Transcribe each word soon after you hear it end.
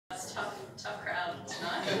tough crowd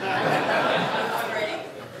tonight. I'm ready,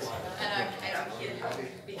 and I'm here to help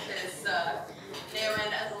because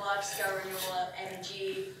Neoen, as a large-scale renewable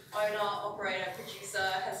energy owner, operator,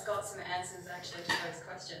 producer, has got some answers actually to those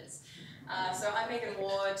questions. So I'm Megan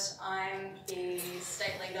Ward. I'm the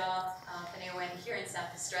state leader for Neoen here in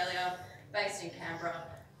South Australia, based in Canberra,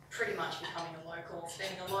 pretty much becoming a local,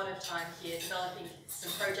 spending a lot of time here developing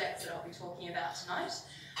some projects that I'll be talking about tonight.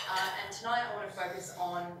 And tonight I want to focus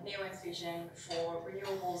on Neoen's vision for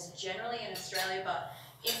renewables generally in Australia, but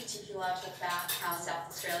in particular talk about how South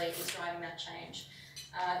Australia is driving that change.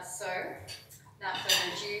 So, without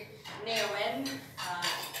further ado, Neoen,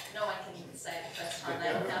 no one can even say it the first time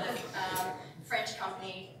they look at it. French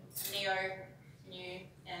company, Neoen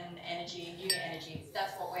Energy.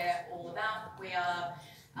 That's what we're all about. We are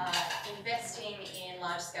investing in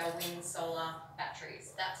large-scale wind, solar,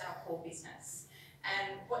 batteries. That's our core business.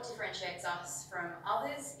 And what differentiates us from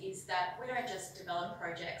others is that we don't just develop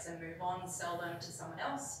projects and move on, sell them to someone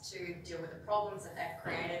else to deal with the problems that they've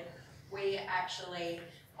created. We actually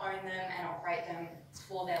own them and operate them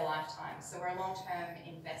for their lifetime. So we're a long-term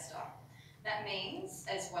investor. That means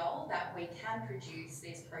as well that we can produce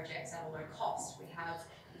these projects at a low cost. We have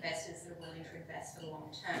investors that are willing to invest for the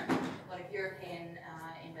long term. A lot of European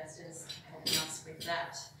investors helping us with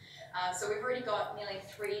that. So we've already got nearly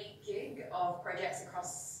 3 gig of projects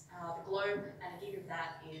across the globe, and a gig of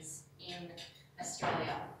that is in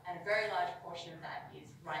Australia, and a very large portion of that is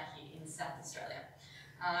right here in South Australia.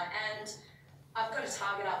 And I've got a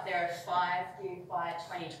target up there of 5 gig by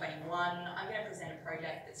 2021. I'm going to present a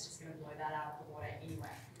project that's just going to blow that out of the water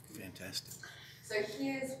anyway. Fantastic. So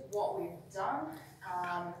here's what we've done,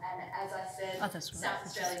 and as I said, South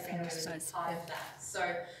Australia's been a really big part of that. So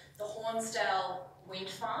the Hornsdale wind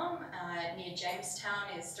farm near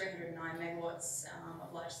Jamestown is 309 megawatts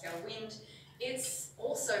of large-scale wind. It's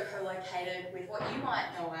also co-located with what you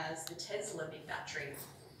might know as the Tesla big battery.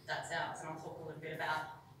 That's ours, and I'll talk a little bit about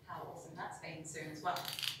how awesome that's been soon as well.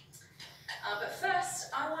 But first,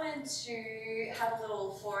 I wanted to have a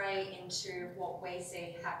little foray into what we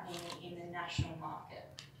see happening in the national market.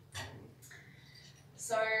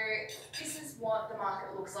 So this is what the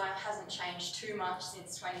market looks like. It hasn't changed too much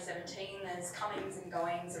since 2017. There's comings and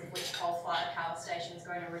goings of which coal-fired power station is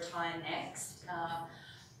going to retire next.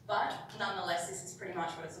 But nonetheless, this is pretty much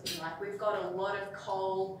what it's looking like. We've got a lot of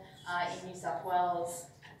coal in New South Wales,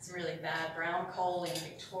 some really bad brown coal in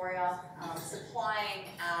Victoria, supplying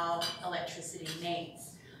our electricity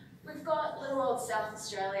needs. We've got little old South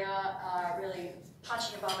Australia really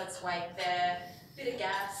punching above its weight there, bit of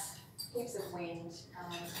gas, heaps of wind,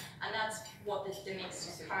 and that's what the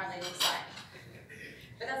mix currently looks like.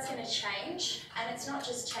 But that's going to change, and it's not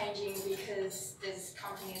just changing because there's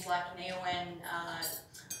companies like Neoen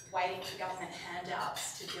waiting for government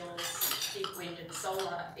handouts to build us big wind and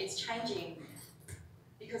solar. It's changing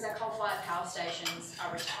because our coal-fired power stations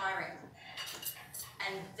are retiring,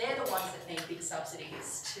 and they're the ones that need big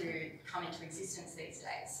subsidies to come into existence these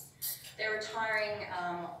days. They're retiring.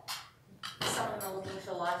 Some of them are looking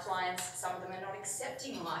for lifelines, some of them are not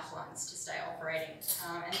accepting lifelines to stay operating,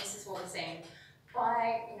 and this is what we're seeing.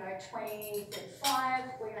 By 2035,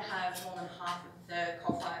 we're going to have more than half of the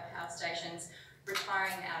coal-fired power stations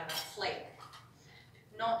retiring out of our fleet.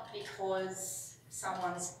 Not because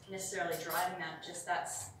someone's necessarily driving that, just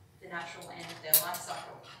that's the natural end of their life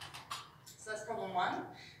cycle. So that's problem one,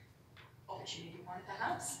 opportunity one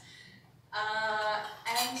perhaps.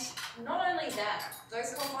 And not only that,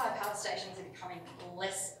 those coal-fired power stations are becoming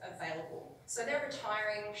less available. So they're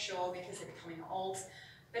retiring, sure, because they're becoming old,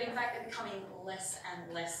 but in fact they're becoming less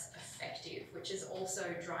and less effective, which is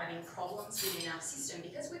also driving problems within our system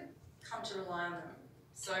because we've come to rely on them.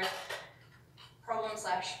 So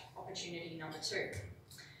problem/opportunity number 2.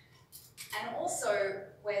 And also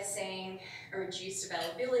we're seeing a reduced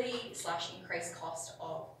availability/increased cost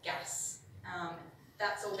of gas.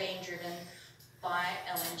 That's all being driven by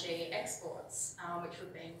LNG exports, which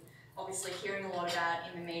we've been obviously hearing a lot about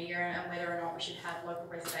in the media, and whether or not we should have local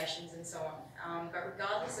reservations and so on. But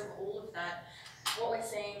regardless of all of that, what we're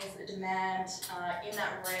seeing is the demand in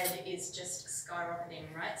that red is just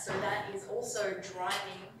skyrocketing, right? So that is also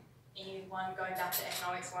driving, anyone going back to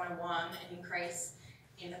Economics 101, an increase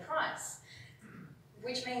in the price,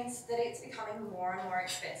 which means that it's becoming more and more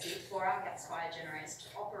expensive for our gas-fired generators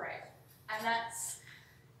to operate. And that's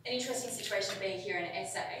an interesting situation to be here in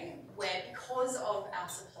SA, where because of our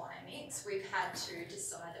supply mix, we've had to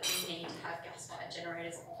decide that we need to have gas-fired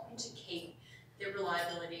generators on to keep the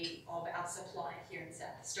reliability of our supply here in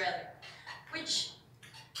South Australia. Which,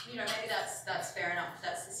 maybe that's fair enough.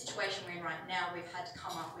 That's the situation we're in right now. We've had to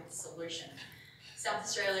come up with a solution. South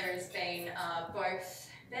Australia has been both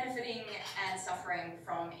benefiting and suffering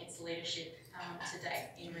from its leadership to date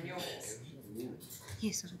in renewables.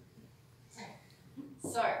 Yes.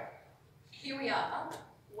 So here we are,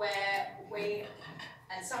 where we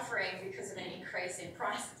are suffering because of an increase in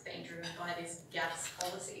price that's being driven by this gas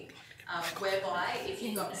policy, whereby if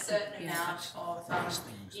you've got a certain amount of,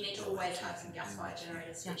 you need to always have some gas-fired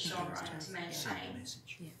generators switched on running to maintain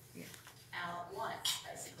our lights,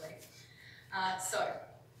 basically.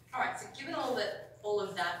 All right, so given all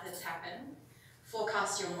of that that's happened,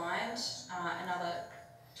 forecast your mind another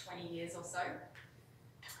 20 years or so,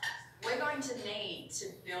 we're going to need to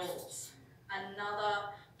build another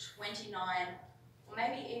 29 or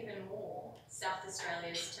maybe even more South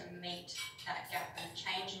Australias to meet that gap and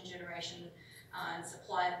change in generation and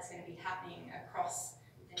supply that's going to be happening across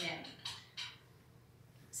the NEM.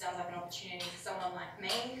 Sounds like an opportunity for someone like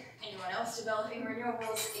me, anyone else developing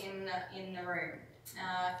renewables in the room.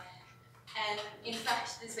 And in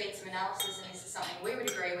fact, there's been some analysis, and this is something we would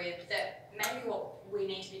agree with, that maybe what we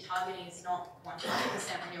need to be targeting is not 100%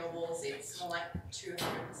 renewables, it's more like 200%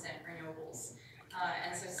 renewables.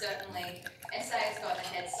 And so certainly, SA has got a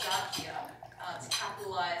head start here to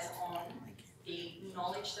capitalise on the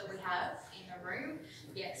knowledge that we have in the room,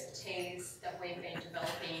 the expertise that we've been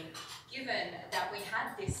developing, given that we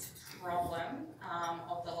had this problem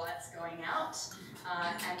of the lights going out,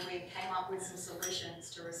 and we came up with some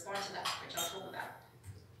solutions to respond to that, which I'll talk about.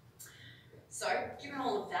 So, given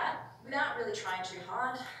all of that, without really trying too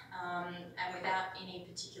hard, and without any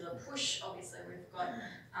particular push, obviously we've got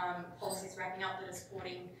policies wrapping up that are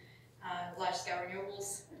supporting large-scale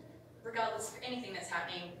renewables. Regardless of anything that's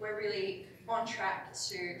happening, we're really on track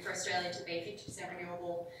for Australia to be 50%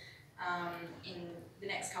 renewable in the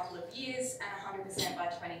next couple of years and 100% by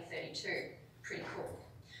 2032. Pretty cool.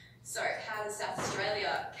 So how does South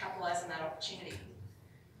Australia capitalise on that opportunity?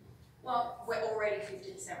 Well, we're already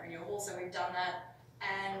 50% renewable, so we've done that.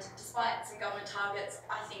 And despite some government targets,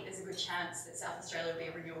 I think there's a good chance that South Australia will be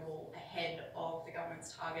renewable ahead of the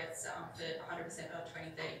government's targets for 100% by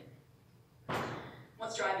 2030.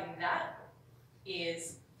 What's driving that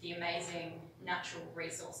is the amazing natural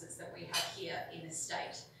resources that we have here in the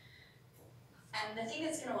state. And the thing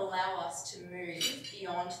that's going to allow us to move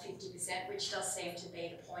beyond 50%, which does seem to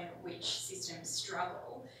be the point at which systems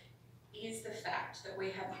struggle, is the fact that we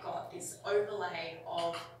have got this overlay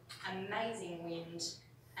of amazing wind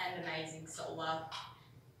and amazing solar,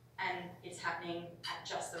 and it's happening at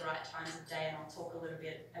just the right times of day, and I'll talk a little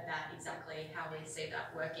bit about exactly how we see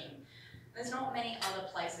that working. There's not many other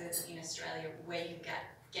places in Australia where you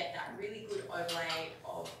get that really good overlay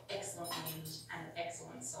of excellent wind and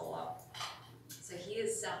excellent solar. So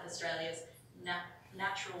here's South Australia's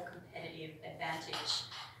natural competitive advantage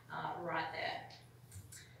right there.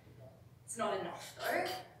 It's not enough though.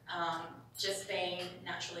 Just being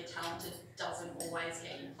naturally talented doesn't always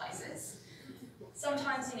get you places.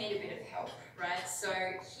 Sometimes you need a bit of help, right? So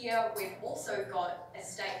here we've also got a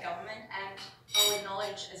state government, and I'll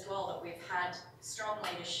acknowledge as well that we've had strong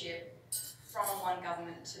leadership from one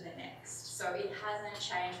government to the next. So it hasn't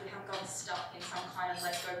changed. We haven't gotten stuck in some kind of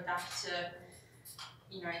let's go back to,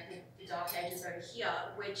 you know, the dark ages over here.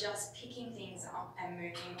 We're just picking things up and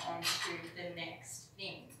moving on to the next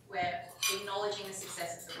thing. We're acknowledging the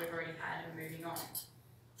successes that we've already had and moving on.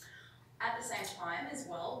 At the same time as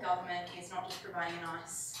well, government is not just providing a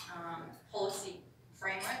nice policy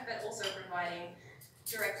framework, but also providing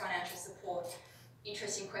direct financial support.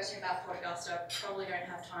 Interesting question about Port Augusta. Probably don't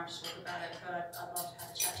have time to talk about it, but I'd love to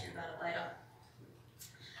have a chat to you about it later.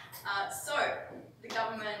 So the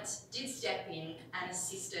government did step in and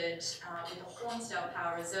assisted with the Hornsdale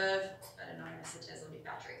Power Reserve, better known as the Tesla Big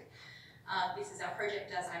Battery. This is our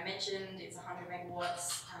project, as I mentioned. It's 100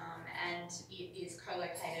 megawatts and it is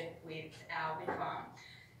co-located with our wind farm.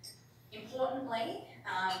 Importantly,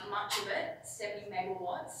 much of it, 70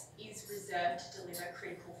 megawatts, is reserved to deliver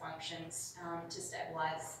critical functions to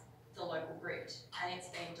stabilise the local grid, and it's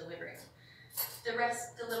been delivering. The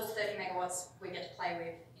rest, the little 30 megawatts, we get to play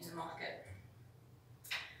with in the market.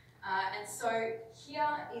 And so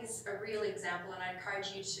here is a real example, and I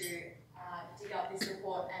encourage you to dig up this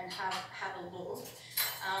report and have a look,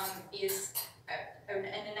 is an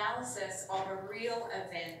analysis of a real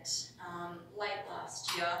event late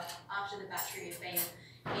last year after the battery had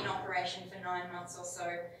been in operation for 9 months or so.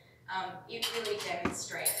 It really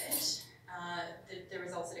demonstrated the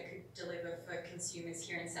results that it could deliver for consumers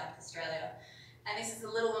here in South Australia. And this is a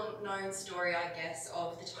little known story, I guess,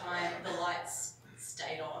 of the time the lights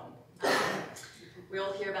stayed on. We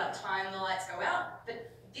all hear about the time the lights go out,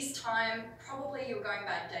 but this time probably you were going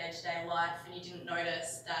about day-to-day life and you didn't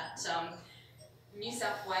notice that New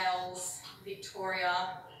South Wales,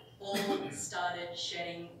 Victoria, all started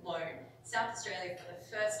shedding load. South Australia, for the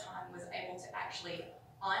first time, was able to actually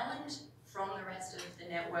island from the rest of the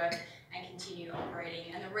network and continue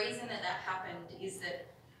operating. And the reason that that happened is that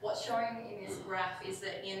what's showing in this graph is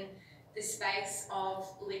that in the space of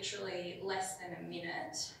literally less than a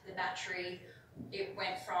minute, the battery, it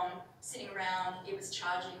went from sitting around, it was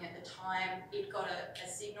charging at the time, it got a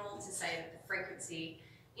signal to say that the frequency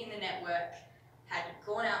in the network had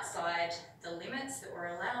gone outside the limits that were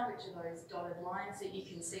allowed, which are those dotted lines that you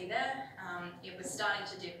can see there. It was starting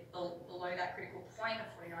to dip below that critical point of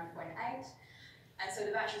 49.8. And so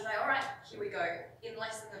the battery was like, all right, here we go. In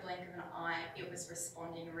less than the blink of an eye, it was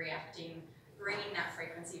responding, reacting, bringing that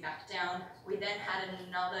frequency back down. We then had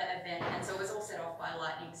another event, and so it was all set off by a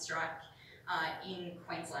lightning strike in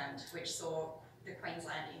Queensland, which saw the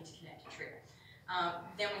Queensland interconnected trip.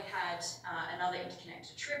 Then we had another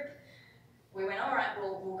interconnected trip. We went, all right,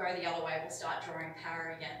 we'll go the other way, we'll start drawing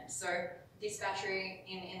power again. So this battery,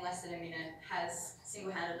 in less than a minute, has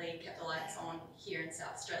single-handedly kept the lights on here in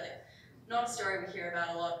South Australia. Not a story we hear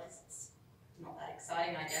about a lot because it's not that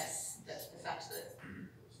exciting, I guess, the fact that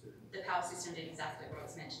the power system did exactly what it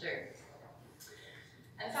was meant to do.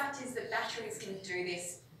 And the fact is that batteries can do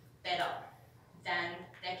this better than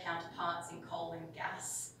their counterparts in coal and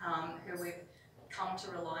gas, who we've come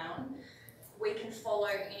to rely on. We can follow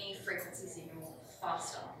any frequency signal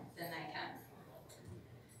faster than they can.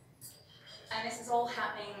 And this is all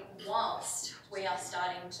happening whilst we are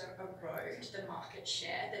starting to erode the market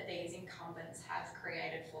share that these incumbents have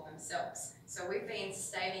created for themselves. So we've been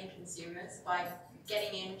saving consumers by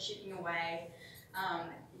getting in, chipping away,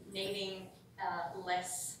 needing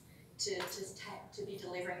less to be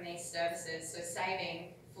delivering these services. So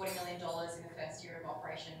saving $40 million in the first year of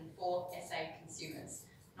operation for SA consumers.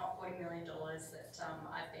 Not $40 million that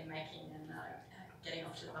I've been making and getting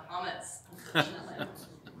off to the Bahamas, unfortunately.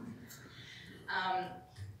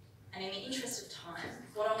 And in the interest of time,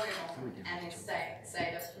 what I'll move on and is say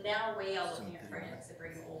that now we are looking at projects that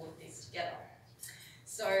bring all of this together.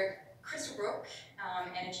 So Crystal Brook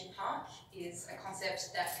Energy Park is a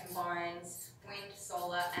concept that combines wind,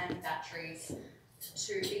 solar and batteries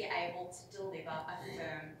to be able to deliver a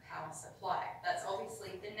firm power supply. That's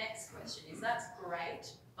obviously the next question, is that's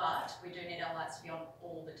great, but we do need our lights to be on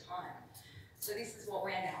all the time. So this is what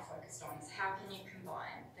we're now focused on, is how can you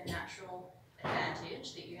combine the natural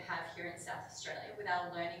advantage that you have here in South Australia with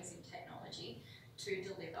our learnings in technology to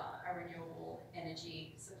deliver a renewable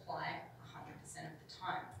energy supply 100% of the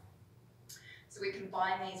time. So we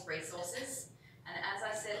combine these resources. And as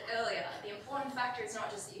I said earlier, the important factor is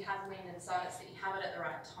not just that you have wind and sun, it's that you have it at the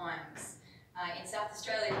right times. In South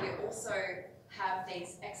Australia, we also have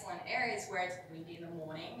these excellent areas where it's windy in the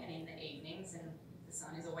morning and in the evenings, and the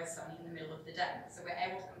sun is always sunny in the middle of the day. So we're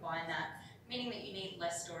able to combine that, meaning that you need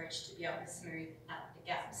less storage to be able to smooth out the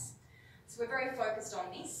gaps. So we're very focused on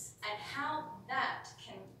this and how that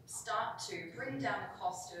can start to bring down the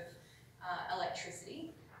cost of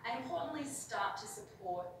electricity, and importantly start to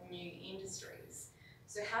support new industries.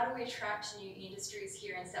 So how do we attract new industries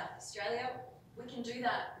here in South Australia? We can do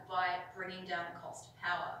that by bringing down the cost of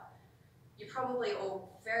power. You're probably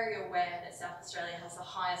all very aware that South Australia has the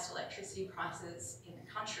highest electricity prices in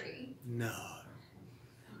the country. No.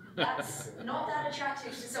 That's not that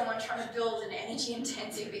attractive to someone trying to build an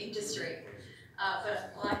energy-intensive industry.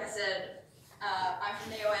 But like I said, I'm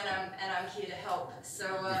from Neoen and I'm here to help. So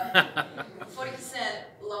 40%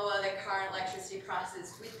 lower the current electricity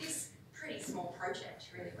prices with this pretty small project,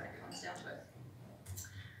 really, when it comes down to it.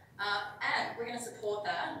 And we're going to support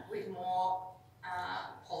that with more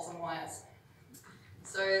poles and wires.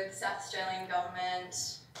 So the South Australian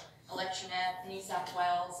Government, Electronet, New South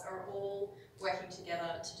Wales are all working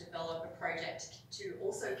together to develop a project to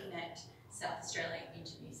also connect South Australia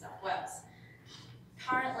into New South Wales.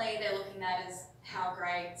 Currently, they're looking at as how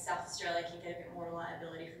great South Australia can get a bit more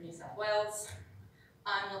reliability from New South Wales.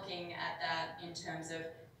 I'm looking at that in terms of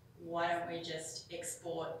why don't we just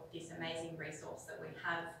export this amazing resource that we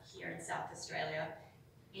have here in South Australia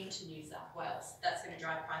into New South Wales. That's going to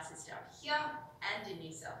drive prices down here and in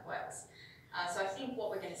New South Wales. So I think what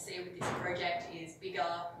we're going to see with this project is bigger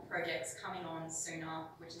projects coming on sooner,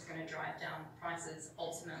 which is going to drive down prices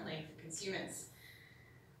ultimately for consumers.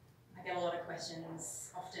 I get a lot of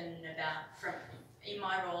questions often about, in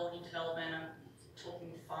my role in development, I'm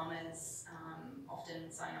talking to farmers,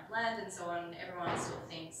 often signing up land and so on. Everyone still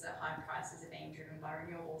thinks that high prices are being driven by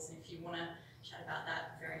renewables, and if you want to chat about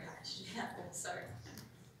that, I'm very happy to do that also.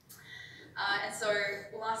 And so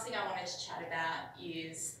the last thing I wanted to chat about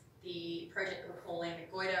is the project we're calling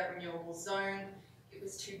the Goyder Renewable Zone. it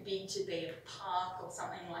was too big to be a park or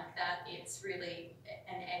something like that. It's really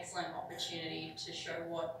an excellent opportunity to show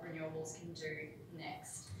what renewables can do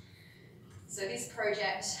next. So this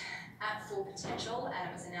project at full potential, and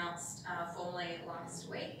it was announced formally last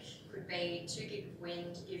week, could be 2 gig of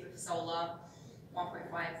wind, gig of solar,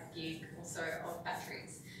 1.5 gig or so of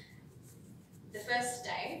batteries. The first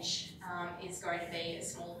stage is going to be a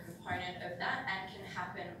small component of that and can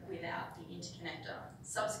happen without the interconnector.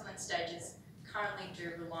 Subsequent stages currently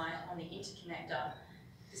do rely on the interconnector.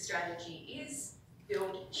 The strategy is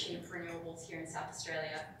build cheap renewables here in South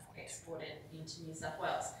Australia, export it into New South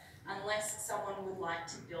Wales. Unless someone would like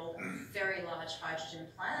to build a very large hydrogen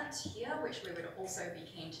plant here, which we would also be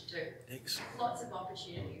keen to do. Excellent. Lots of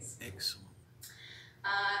opportunities. Excellent.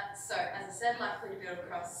 So, as I said, likely to build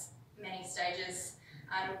across many stages.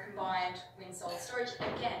 Combined wind solar storage,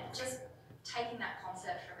 again, just taking that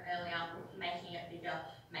concept from earlier, making it bigger,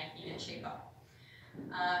 making it cheaper.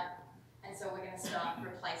 And so we're going to start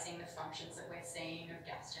replacing the functions that we're seeing of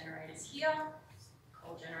gas generators here,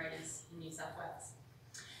 coal generators in New South Wales.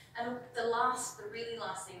 And the really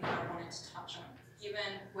last thing that I wanted to touch on,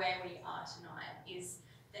 given where we are tonight, is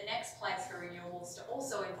the next place for renewables to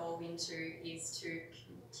also evolve into is to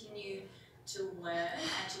continue to learn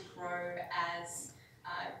and to grow as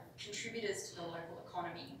contributors to the local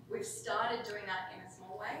economy. We've started doing that in a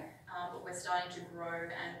small way, but we're starting to grow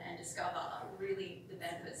and discover really the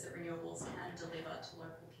benefits that renewables can deliver to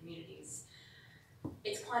local communities.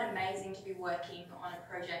 It's quite amazing to be working on a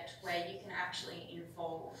project where you can actually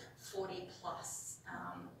involve 40 plus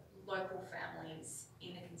local families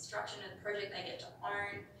in the construction of the project. They get to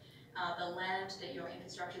own the land that your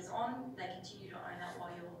infrastructure is on. They continue to own that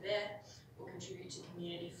while you're there. Will contribute to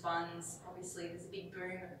community funds. Obviously there's a big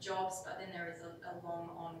boom of jobs, but then there is a long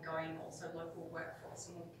ongoing also local workforce,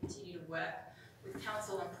 and we'll continue to work with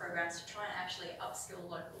council and programs to try and actually upskill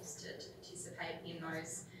locals to participate in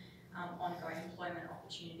those ongoing employment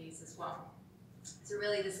opportunities as well. So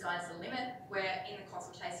really the sky's the limit. We're in the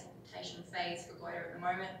consultation phase for GOITA at the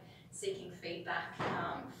moment, seeking feedback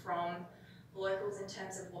from locals in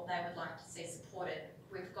terms of what they would like to see supported.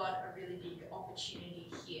 We've got a really big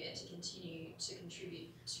opportunity here to continue to contribute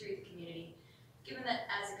to the community, given that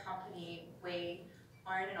as a company we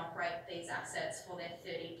own and operate these assets for their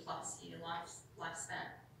 30 plus year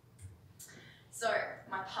lifespan. So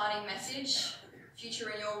my parting message, future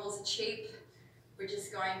renewables are cheap. We're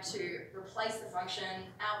just going to replace the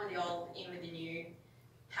function, out with the old, in with the new,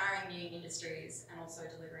 powering new industries and also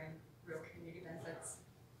delivering real community benefits.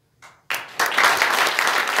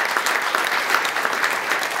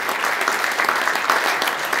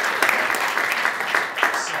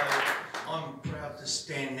 I'm proud to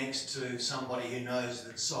stand next to somebody who knows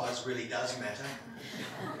that size really does matter.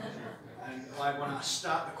 And I want to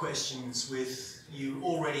start the questions with, you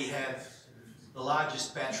already have the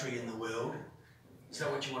largest battery in the world. Is that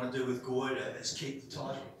what you want to do with GOITA, is keep the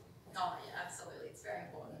title? Oh yeah, absolutely. It's very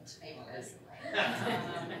important to me personally.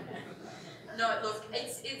 No, look,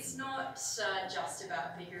 it's not just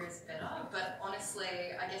about bigger is better, but honestly,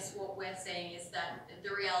 I guess what we're seeing is that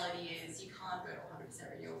the reality is you can't go to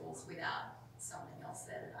 100% renewables without something else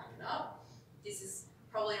there to back it up. This is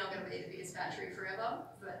probably not going to be the biggest battery forever,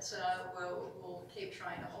 but we'll keep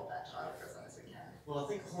trying to hold that title for as long as we can. Well, I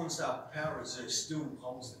think Hornsdale Power Reserve still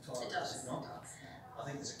holds the title, does it not? It does. I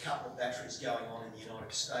think there's a couple of batteries going on in the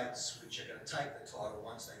United States which are going to take the title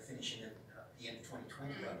once they finish in at the end of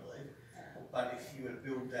 2020, I believe. But if you were to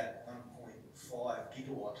build that 1.5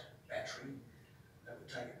 gigawatt battery, that would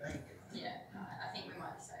take it back. Yeah, I think we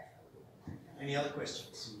might be safe. Any other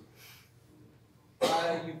questions?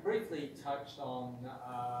 You briefly touched on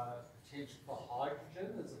potential for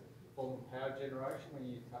hydrogen as a form of power generation when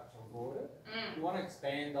you touched on GOITA. Do you want to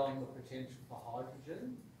expand on the potential for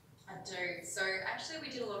hydrogen? I do. So actually we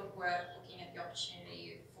did a lot of work looking at the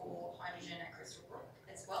opportunity for hydrogen at Crystal Brook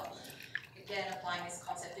as well. Again, applying this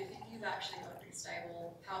concept of you've actually got a pretty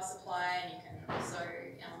stable power supply, and you can also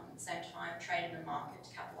at the same time trade in the market to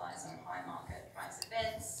capitalise on high market price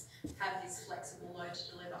events, have this flexible load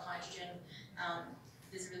to deliver hydrogen.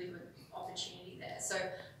 There's a really good opportunity there. So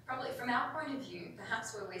probably from our point of view,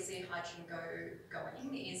 perhaps where we see hydrogen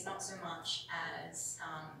going is not so much as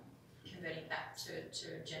converting back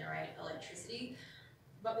to generate electricity,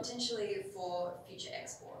 but potentially for future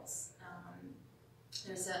exports.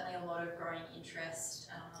 There's certainly a lot of growing interest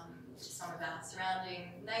to some of our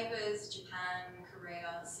surrounding neighbours, Japan,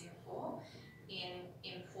 Korea, Singapore, in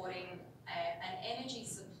importing an energy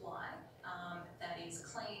supply that is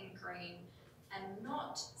clean, green, and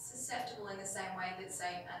not susceptible in the same way that,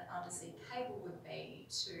 say, an undersea cable would be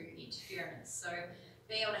to interference. So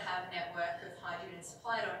being able to have a network of hydrogen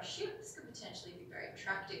supplied on ships could potentially be very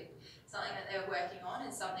attractive. Something that they're working on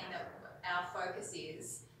and something that our focus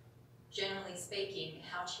is, generally speaking,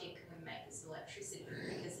 how cheap can we make this electricity?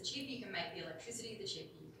 Because the cheaper you can make the electricity, the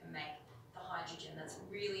cheaper you can make the hydrogen. That's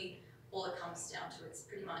really all it comes down to. It's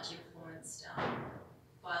pretty much influenced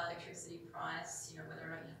by electricity price, whether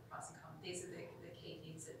or not you have pricing come. These are the key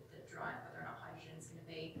things that drive whether or not hydrogen is going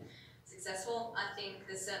to be successful. I think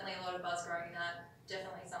there's certainly a lot of buzz growing in that.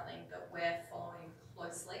 Definitely something that we're following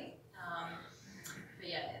closely. But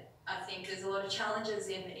yeah, I think there's a lot of challenges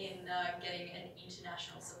in getting an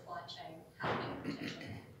international supply chain happening potentially.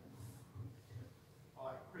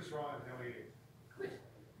 Hi, Chris Ryan, how are you? Good.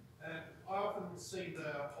 I often see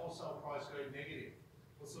the wholesale price go negative.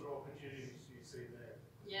 What sort of opportunities do you see there?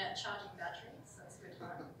 Yeah, charging batteries, that's a good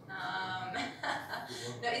time.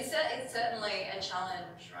 No, it's certainly a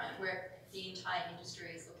challenge, right, where the entire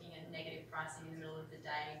industry is looking at negative pricing in the middle of the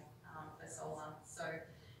day for solar. So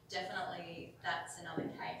definitely that's another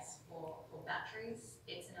case for batteries.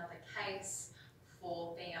 It's another case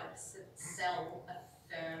for being able to sell a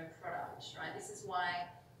firm product, right? This is why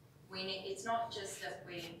it's not just that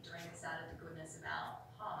we're doing this out of the goodness of our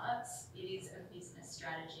hearts, it is a business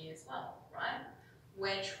strategy as well, right?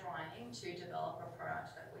 We're trying to develop a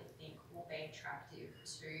product that we think will be attractive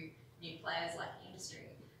to new players like the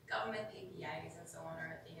industry. Government PPAs and so on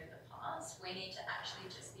are a thing of the past. We need to actually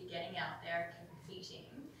just be getting out there and competing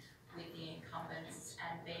with the incumbents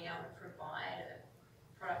and being able to provide a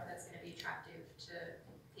product that's going to be attractive to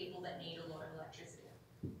people that need a lot of electricity.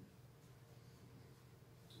 Any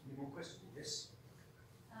more questions? Yes.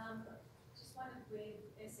 Just wondered with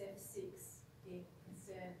SF6 being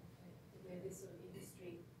concerned with this sort of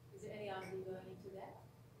industry, is there any R&D going into that?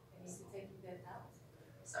 And is it taking that out?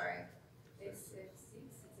 Sorry. SF6,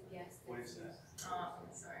 it's a gas. What is that? Oh,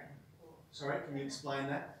 sorry. Sorry, can you explain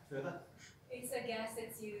that further? It's a gas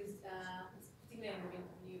that's used, particularly in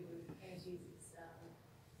renewable energies. It's a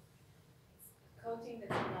coating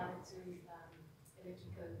that's applied to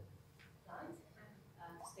electrical plant to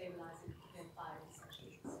stabilize it and fire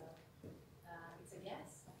essentially. So it's a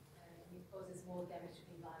gas, and it causes more damage to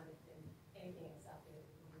the environment than anything else out there.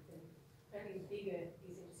 And apparently, the bigger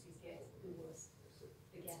these industries get, the worse the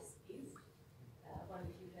gas is. I wonder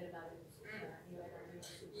if you've heard about it.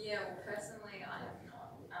 Yeah, well, personally, I have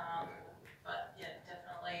not. But yeah,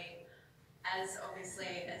 definitely, as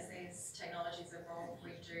these technologies evolve,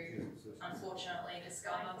 we do unfortunately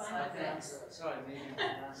discover side effects. Sorry, maybe I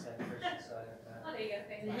can ask that question. So, Oh, there you go.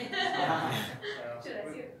 Thank you. so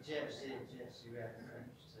Jeff's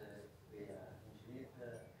reference to the engineer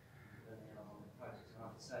for the Neoen project. I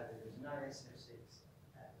have to say that there's no SF6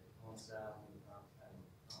 at wholesale.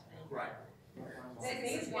 Right.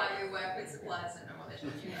 This is why we work with suppliers that know what they're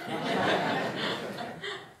talking about.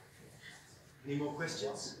 Any more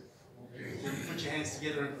questions? Put your hands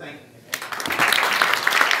together and thank